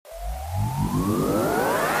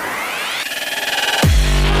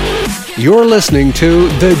You're listening to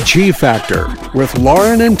The G Factor with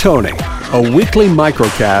Lauren and Tony, a weekly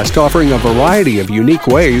microcast offering a variety of unique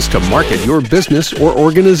ways to market your business or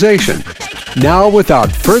organization. Now,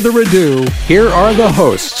 without further ado, here are the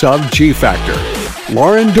hosts of G Factor,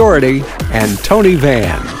 Lauren Doherty and Tony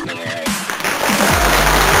Van.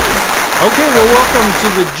 Okay, well, welcome to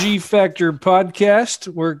the G Factor podcast.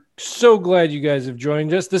 We're so glad you guys have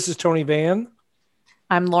joined us. This is Tony Van.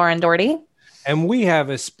 I'm Lauren Doherty. And we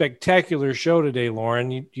have a spectacular show today,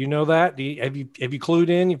 Lauren. You know that? Have you clued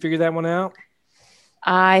in? You figured that one out?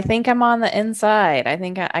 I think I'm on the inside. I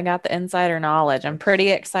think I got the insider knowledge. I'm pretty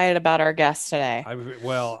excited about our guest today.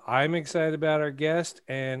 I'm excited about our guest.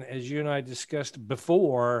 And as you and I discussed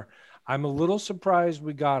before, I'm a little surprised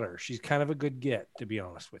we got her. She's kind of a good get, to be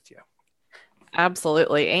honest with you.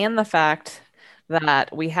 Absolutely. And the fact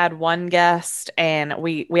that we had one guest and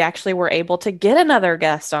we actually were able to get another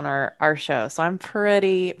guest on our show. So I'm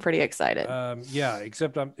pretty excited. Yeah,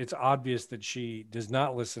 except it's obvious that she does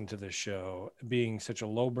not listen to this show, being such a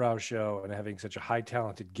lowbrow show and having such a high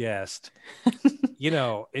talented guest.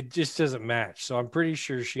 It just doesn't match. So I'm pretty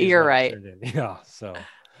sure she's You're right. Yeah. So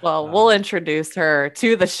well, we'll introduce her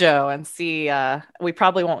to the show and see. We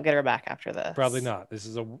probably won't get her back after this. Probably not. This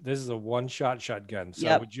is a one-shot shotgun.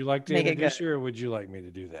 So Would you like to introduce her, or would you like me to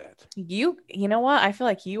do that? You know what? I feel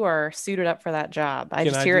like you are suited up for that job. I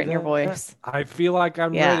just hear it in your voice. I feel like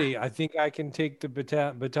I'm ready. I think I can take the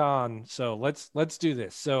baton. So let's do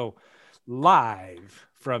this. So live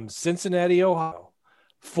from Cincinnati, Ohio,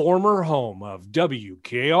 former home of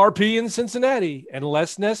WKRP in Cincinnati and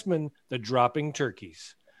Les Nessman, the Dropping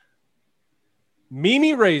Turkeys.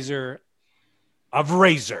 Mimi Razor of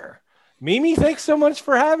Razor. Mimi, thanks so much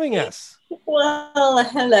for having us. Well,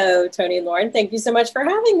 hello, Tony and Lauren. Thank you so much for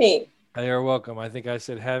having me. You're welcome. I think I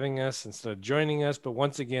said having us instead of joining us, but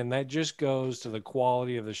once again, that just goes to the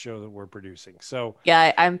quality of the show that we're producing. So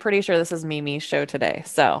yeah, I'm pretty sure this is Mimi's show today,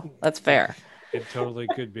 so that's fair. It totally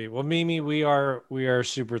could be. Well, Mimi, we are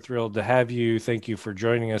super thrilled to have you. Thank you for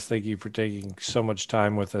joining us. Thank you for taking so much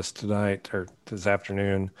time with us tonight or this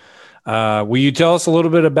afternoon. Will you tell us a little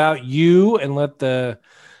bit about you and let the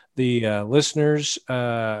listeners,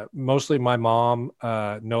 mostly my mom,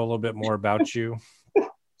 know a little bit more about you?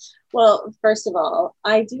 Well, first of all,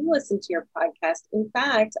 I do listen to your podcast. In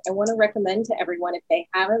fact, I want to recommend to everyone, if they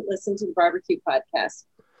haven't listened to the barbecue podcast,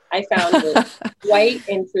 I found it quite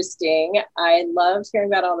interesting. I loved hearing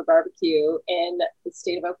about all the barbecue in the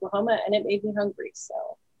state of Oklahoma, and it made me hungry.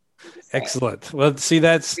 So excellent. Well, see,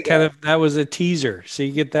 that was a teaser. So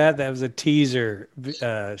you get that? That was a teaser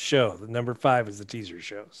show. The number 5 is the teaser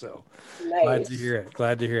show. So nice. Glad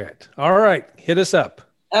to hear it. All right. Hit us up.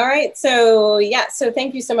 All right. So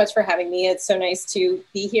thank you so much for having me. It's so nice to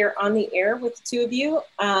be here on the air with the two of you.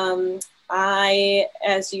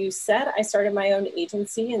 As you said, I started my own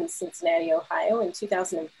agency in Cincinnati, Ohio in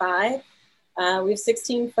 2005. We have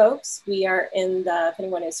 16 folks. We are if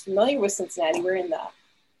anyone is familiar with Cincinnati, we're in the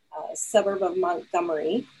suburb of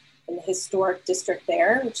Montgomery in the historic district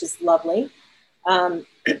there, which is lovely. We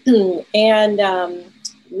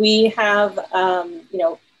have,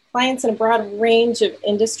 clients in a broad range of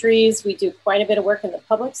industries. We do quite a bit of work in the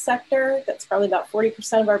public sector. That's probably about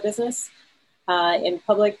 40% of our business. In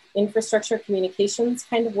public infrastructure communications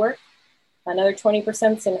kind of work. Another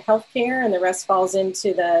 20% is in healthcare, and the rest falls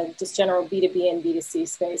into the just general B2B and B2C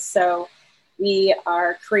space. So we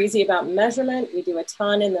are crazy about measurement. We do a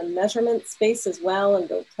ton in the measurement space as well, and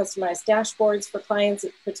build customized dashboards for clients,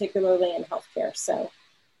 particularly in healthcare. So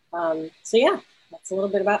yeah, that's a little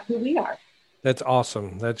bit about who we are. That's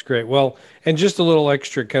awesome. That's great. Well, and just a little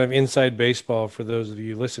extra kind of inside baseball for those of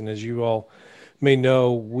you listen, as you all may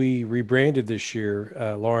know, we rebranded this year.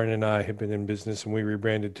 Lauren and I have been in business, and we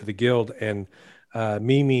rebranded to the Guild, and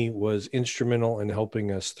Mimi was instrumental in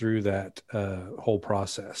helping us through that whole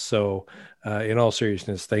process. So in all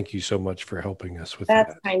seriousness, thank you so much for helping us with that.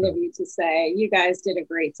 That's kind of you to say. You guys did a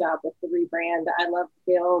great job with the rebrand. I love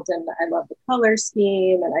the Guild, and I love the color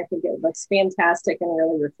scheme, and I think it looks fantastic and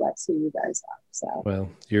really reflects who you guys are. So, well,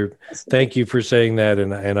 thank you for saying that,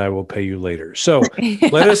 and I will pay you later. So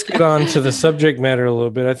let us get on to the subject matter a little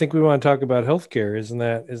bit. I think we want to talk about healthcare. Isn't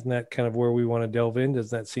that kind of where we want to delve in? Does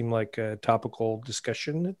that seem like a topical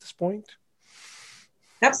discussion at this point?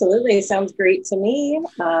 Absolutely. Sounds great to me.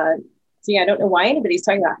 See, I don't know why anybody's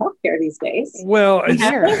talking about healthcare these days. Well,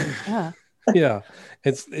 yeah,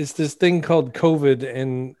 it's this thing called COVID,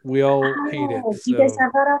 and we all hate it. Do you guys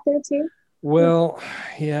have that out there too? Well,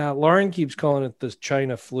 yeah, Lauren keeps calling it the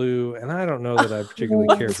China flu, and I don't know that I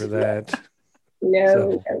particularly care for that.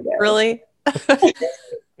 No. Really?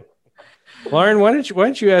 Lauren, why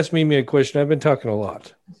don't you ask Mimi a question? I've been talking a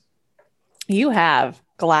lot. You have,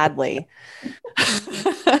 gladly.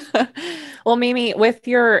 Well, Mimi,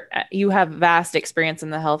 you have vast experience in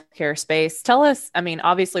the healthcare space. Tell us, I mean,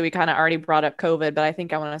 obviously we kind of already brought up COVID, but I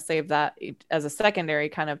think I want to save that as a secondary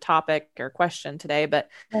kind of topic or question today. But,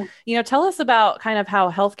 tell us about kind of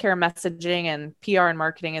how healthcare messaging and PR and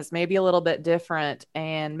marketing is maybe a little bit different,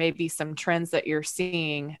 and maybe some trends that you're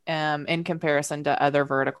seeing in comparison to other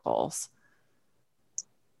verticals.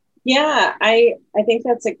 Yeah, I think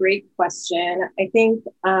that's a great question. I think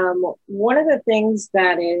one of the things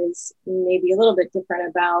that is maybe a little bit different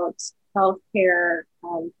about healthcare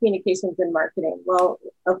communications and marketing, well,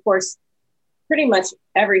 of course, pretty much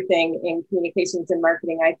everything in communications and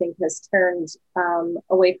marketing, I think, has turned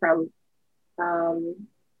away from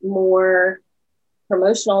more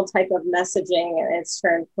promotional type of messaging, and it's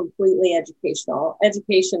turned completely educational.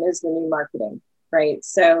 Education is the new marketing, right?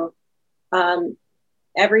 So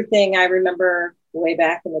everything I remember way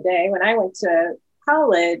back in the day when I went to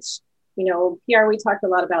college, PR, we talked a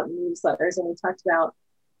lot about newsletters, and we talked about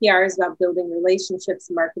PR is about building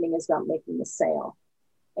relationships, marketing is about making the sale.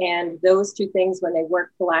 And those two things, when they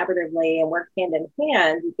work collaboratively and work hand in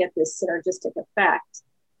hand, you get this synergistic effect.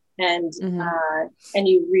 And and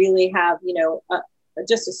you really have,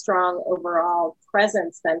 just a strong overall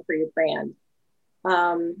presence then for your brand.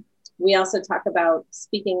 We also talk about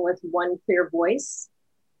speaking with one clear voice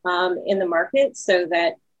in the market, so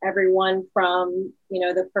that everyone from,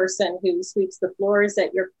 the person who sweeps the floors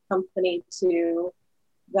at your company to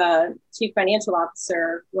the chief financial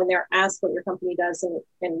officer, when they're asked what your company does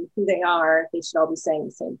and who they are, they should all be saying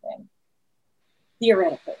the same thing,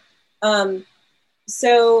 theoretically.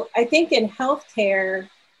 So I think in healthcare,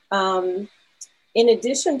 in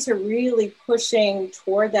addition to really pushing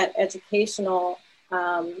toward that educational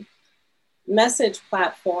message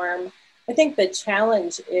platform, I think the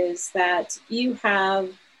challenge is that you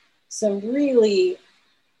have some really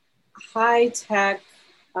high-tech,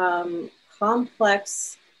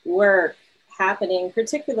 complex work happening,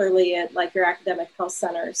 particularly at like your academic health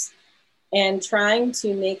centers, and trying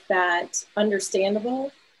to make that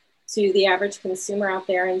understandable to the average consumer out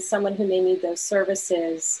there and someone who may need those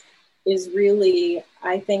services is really,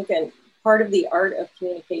 I think, a part of the art of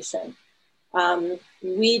communication.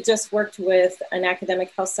 We just worked with an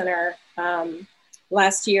academic health center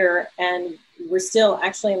last year, and we're still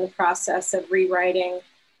actually in the process of rewriting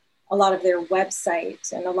a lot of their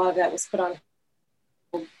website. And a lot of that was put on,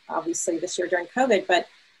 obviously, this year during COVID, but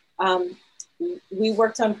we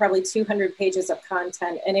worked on probably 200 pages of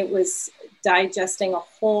content, and it was digesting a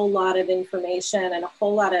whole lot of information and a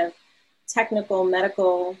whole lot of technical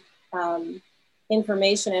medical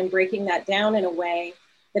information, and breaking that down in a way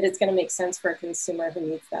that it's going to make sense for a consumer who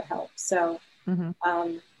needs that help. So,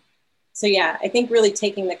 so yeah, I think really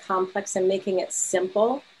taking the complex and making it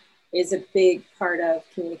simple is a big part of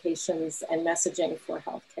communications and messaging for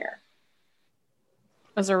healthcare.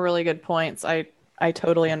 Those are really good points. I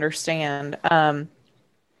totally understand.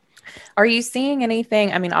 Are you seeing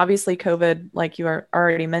anything? I mean, obviously COVID, like you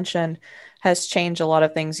already mentioned, has changed a lot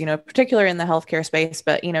of things, particularly in the healthcare space,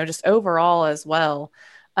 but, just overall as well.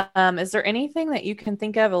 Is there anything that you can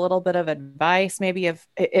think of, a little bit of advice, maybe if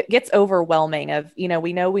it gets overwhelming of,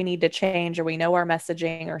 we know we need to change, or we know our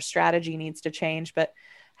messaging or strategy needs to change, but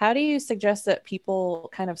how do you suggest that people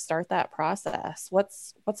kind of start that process?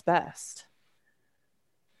 What's best?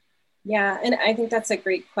 Yeah, and I think that's a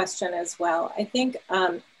great question as well. I think,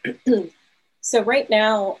 so right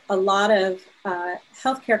now, a lot of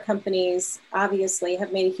healthcare companies obviously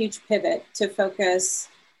have made a huge pivot to focus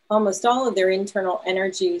almost all of their internal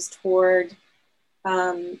energies toward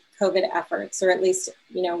COVID efforts, or at least,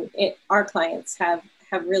 our clients have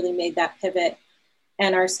really made that pivot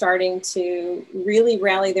and are starting to really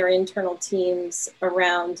rally their internal teams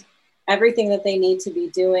around everything that they need to be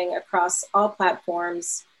doing across all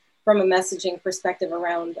platforms from a messaging perspective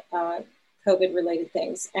around COVID related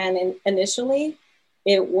things. And initially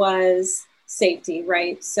it was safety,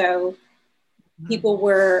 right? So people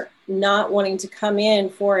were not wanting to come in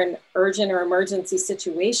for an urgent or emergency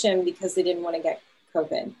situation because they didn't want to get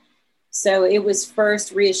COVID. So it was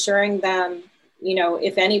first reassuring them,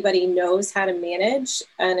 if anybody knows how to manage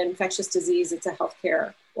an infectious disease, it's a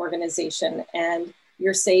healthcare organization, and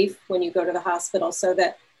you're safe when you go to the hospital. So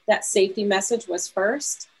that safety message was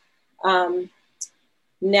first.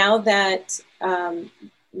 Now that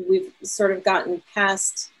we've sort of gotten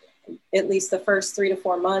past at least the first 3 to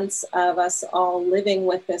 4 months of us all living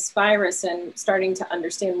with this virus and starting to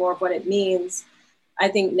understand more of what it means, I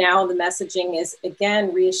think now the messaging is,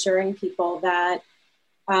 again, reassuring people that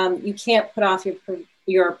you can't put off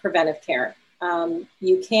your preventive care.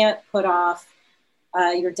 You can't put off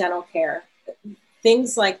your dental care.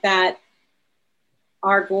 Things like that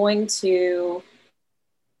are going to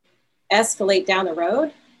escalate down the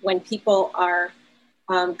road when people are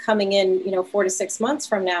coming in, 4 to 6 months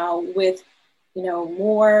from now with,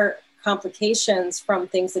 more complications from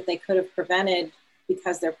things that they could have prevented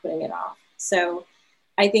because they're putting it off. So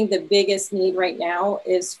I think the biggest need right now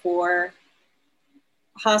is for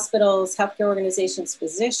hospitals, healthcare organizations,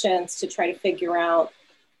 physicians to try to figure out,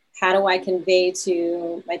 how do I convey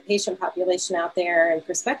to my patient population out there and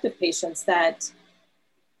prospective patients that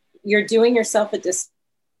you're doing yourself a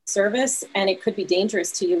disservice and it could be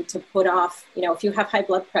dangerous to you to put off, if you have high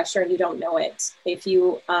blood pressure and you don't know it, if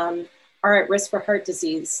you are at risk for heart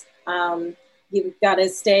disease, you've got to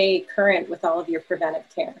stay current with all of your preventive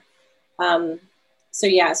care. So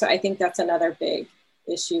I think that's another big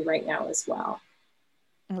issue right now as well.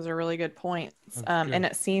 Those are really good points. And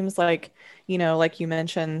it seems like, like you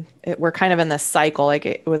mentioned, we're kind of in this cycle, like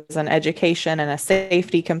it was an education and a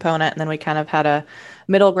safety component. And then we kind of had a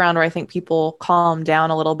middle ground where I think people calmed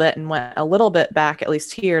down a little bit and went a little bit back, at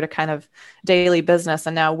least here, to kind of daily business.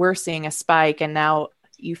 And now we're seeing a spike, and now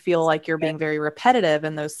you feel like you're being very repetitive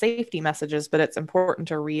in those safety messages, but it's important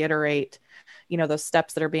to reiterate, those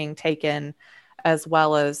steps that are being taken, as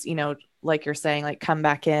well as, like you're saying, like come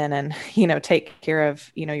back in and, take care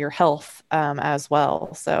of, your health as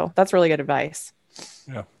well. So that's really good advice.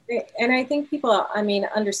 Yeah. And I think people,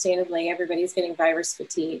 understandably, everybody's getting virus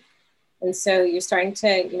fatigue. And so you're starting to,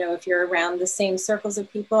 if you're around the same circles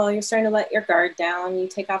of people, you're starting to let your guard down. You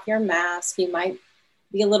take off your mask. You might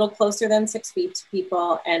be a little closer than 6 feet to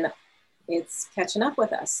people, and it's catching up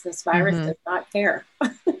with us. This virus does not care.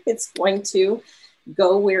 It's going to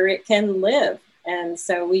go where it can live. And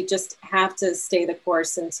so we just have to stay the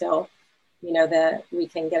course until, that we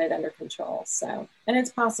can get it under control. So, and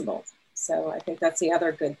it's possible. So I think that's the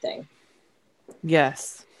other good thing.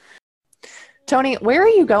 Yes. Tony, where are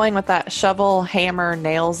you going with that shovel, hammer,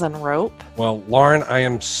 nails, and rope? Well, Lauren, I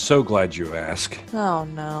am so glad you asked. Oh,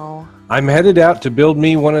 no. I'm headed out to build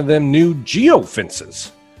me one of them new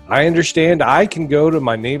geofences. I understand I can go to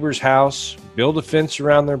my neighbor's house, build a fence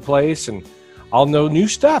around their place, and I'll know new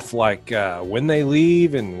stuff like when they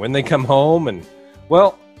leave and when they come home. And,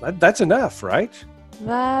 well, that's enough, right?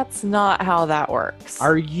 That's not how that works.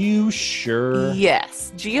 Are you sure?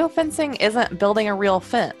 Yes. Geofencing isn't building a real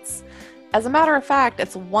fence. As a matter of fact,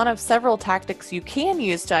 it's one of several tactics you can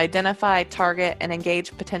use to identify, target, and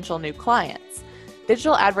engage potential new clients.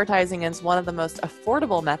 Digital advertising is one of the most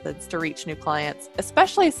affordable methods to reach new clients,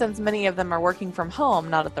 especially since many of them are working from home,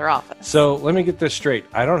 not at their office. So let me get this straight.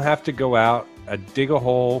 I don't have to go out, dig a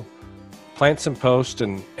hole, plant some posts,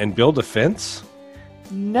 and build a fence?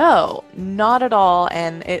 No, not at all.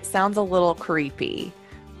 And it sounds a little creepy.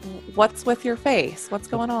 What's with your face? What's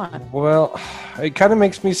going on? Well, it kind of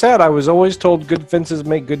makes me sad. I was always told good fences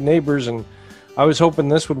make good neighbors, and I was hoping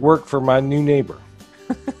this would work for my new neighbor.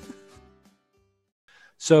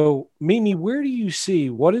 So, Mimi, where do you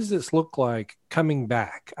see, what does this look like coming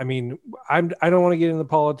back? I mean, I don't want to get into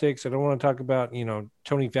politics. I don't want to talk about,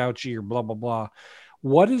 Tony Fauci or blah, blah, blah.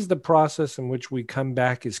 What is the process in which we come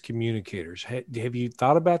back as communicators? Have you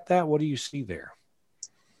thought about that? What do you see there?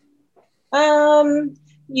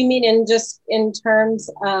 You mean in terms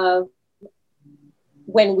of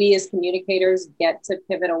when we as communicators get to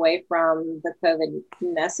pivot away from the COVID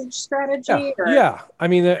message strategy? Yeah. I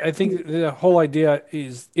mean, I think the whole idea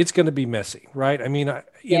is it's going to be messy, right? I mean,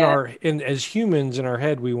 as humans in our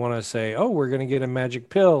head, we want to say, oh, we're going to get a magic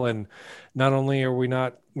pill. And not only we're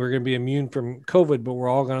going to be immune from COVID, but we're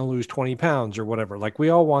all going to lose 20 pounds or whatever. Like we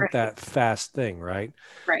all want that fast thing, right?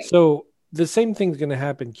 Right. So the same thing's going to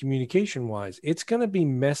happen communication wise. It's going to be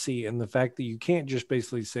messy in the fact that you can't just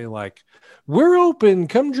basically say like, we're open,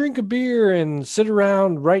 come drink a beer and sit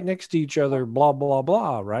around right next to each other, blah, blah,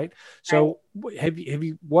 blah. Right. So have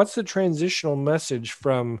you, what's the transitional message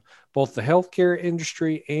from both the healthcare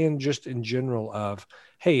industry and just in general of,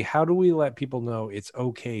 hey, how do we let people know it's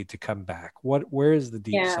okay to come back? Where is the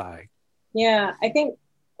deep side? Yeah. I think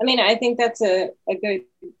that's a good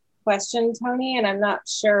question, Tony, and I'm not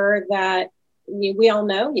sure that we all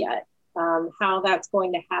know yet how that's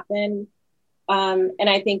going to happen. And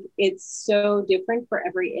I think it's so different for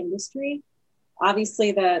every industry.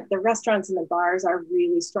 Obviously, the restaurants and the bars are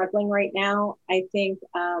really struggling right now. I think,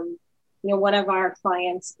 one of our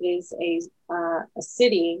clients is a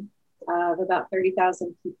city of about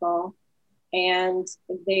 30,000 people, and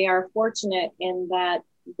they are fortunate in that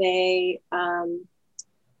they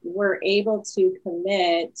were able to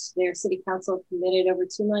commit, their city council committed over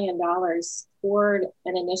 $2 million toward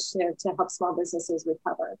an initiative to help small businesses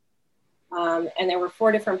recover. And there were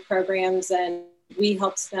 4 different programs, and we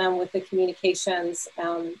helped them with the communications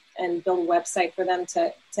and build a website for them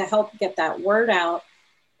to help get that word out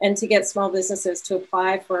and to get small businesses to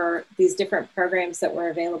apply for these different programs that were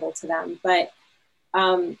available to them. But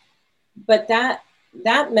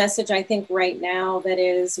that message, I think right now, that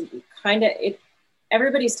is kind of it.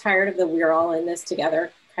 Everybody's tired of the "we're all in this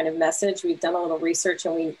together" kind of message. We've done a little research,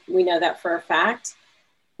 and we know that for a fact.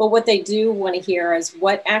 But what they do want to hear is,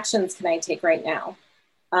 what actions can I take right now?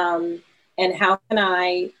 And how can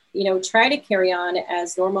I, try to carry on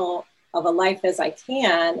as normal of a life as I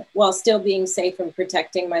can while still being safe and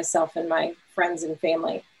protecting myself and my friends and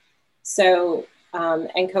family. So,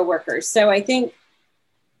 and coworkers. So I think,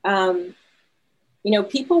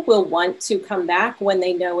 people will want to come back when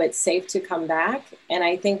they know it's safe to come back. And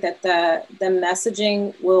I think that the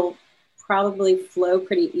messaging will probably flow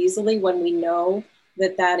pretty easily when we know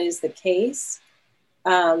that is the case.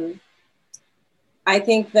 I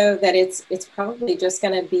think, though, that it's probably just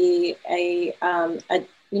going to be a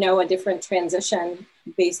different transition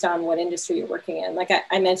based on what industry you're working in. Like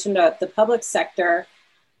I mentioned, the public sector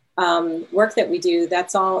work that we do,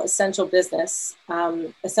 that's all essential business,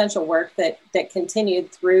 essential work that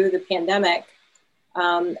continued through the pandemic,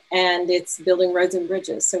 and it's building roads and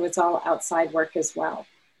bridges. So it's all outside work as well.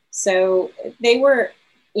 So they were,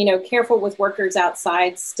 careful with workers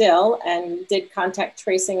outside still, and did contact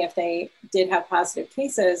tracing if they did have positive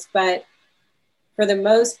cases. But for the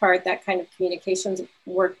most part, that kind of communications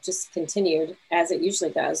work just continued as it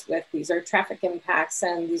usually does, with these are traffic impacts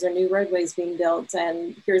and these are new roadways being built,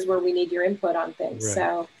 and here's where we need your input on things. Right,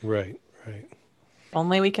 so right.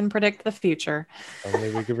 Only we can predict the future.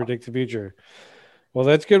 Only we can predict the future. Well,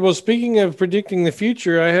 that's good. Well, speaking of predicting the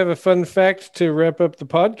future, I have a fun fact to wrap up the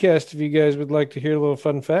podcast. If you guys would like to hear a little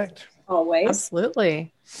fun fact. Always.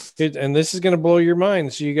 Absolutely. And this is going to blow your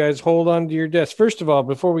mind. So you guys hold on to your desk. First of all,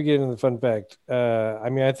 before we get into the fun fact,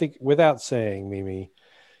 I think without saying, Mimi,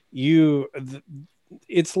 you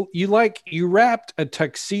wrapped a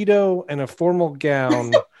tuxedo and a formal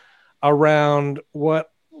gown around what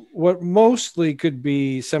mostly could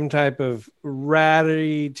be some type of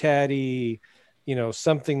ratty-tatty,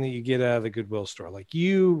 something that you get out of the Goodwill store. Like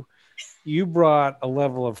you brought a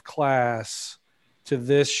level of class to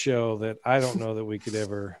this show that I don't know that we could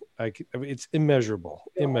ever. It's immeasurable.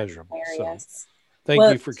 So thank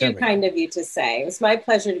you for coming. Too kind of you to say. It's my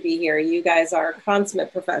pleasure to be here. You guys are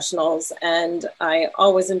consummate professionals, and I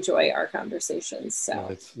always enjoy our conversations. So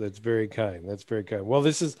no, that's very kind. That's very kind. Well,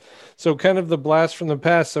 this is so kind of the blast from the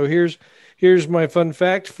past. So here's my fun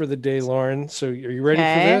fact for the day, Lauren. So are you ready for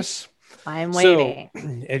this? I'm waiting. So,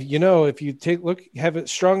 if you have a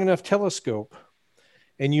strong enough telescope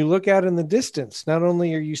and you look out in the distance, not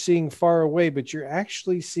only are you seeing far away, but you're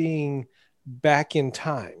actually seeing back in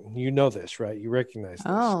time. You know this, right? You recognize this,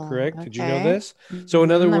 correct? Okay. Did you know this? So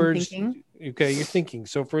in other words, you're thinking.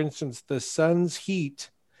 So for instance, the sun's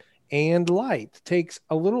heat and light takes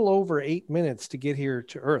a little over 8 minutes to get here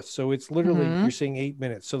to Earth. So it's literally, you're seeing 8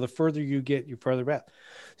 minutes. So the further you get, you're farther back.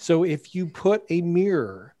 So if you put a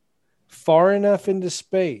mirror far enough into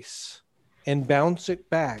space and bounce it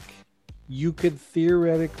back, you could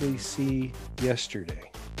theoretically see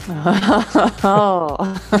yesterday. Oh.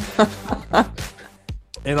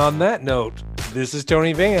 And on that note, this is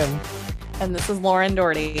Tony Van. And this is Lauren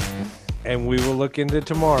Doherty. And we will look into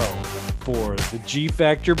tomorrow for the G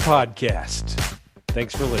Factor podcast.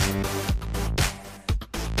 Thanks for listening.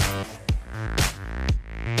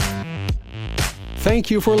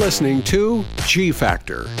 Thank you for listening to G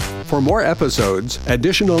Factor. For more episodes,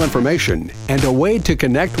 additional information, and a way to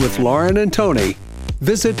connect with Lauren and Tony,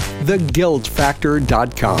 visit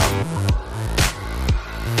theguildfactor.com.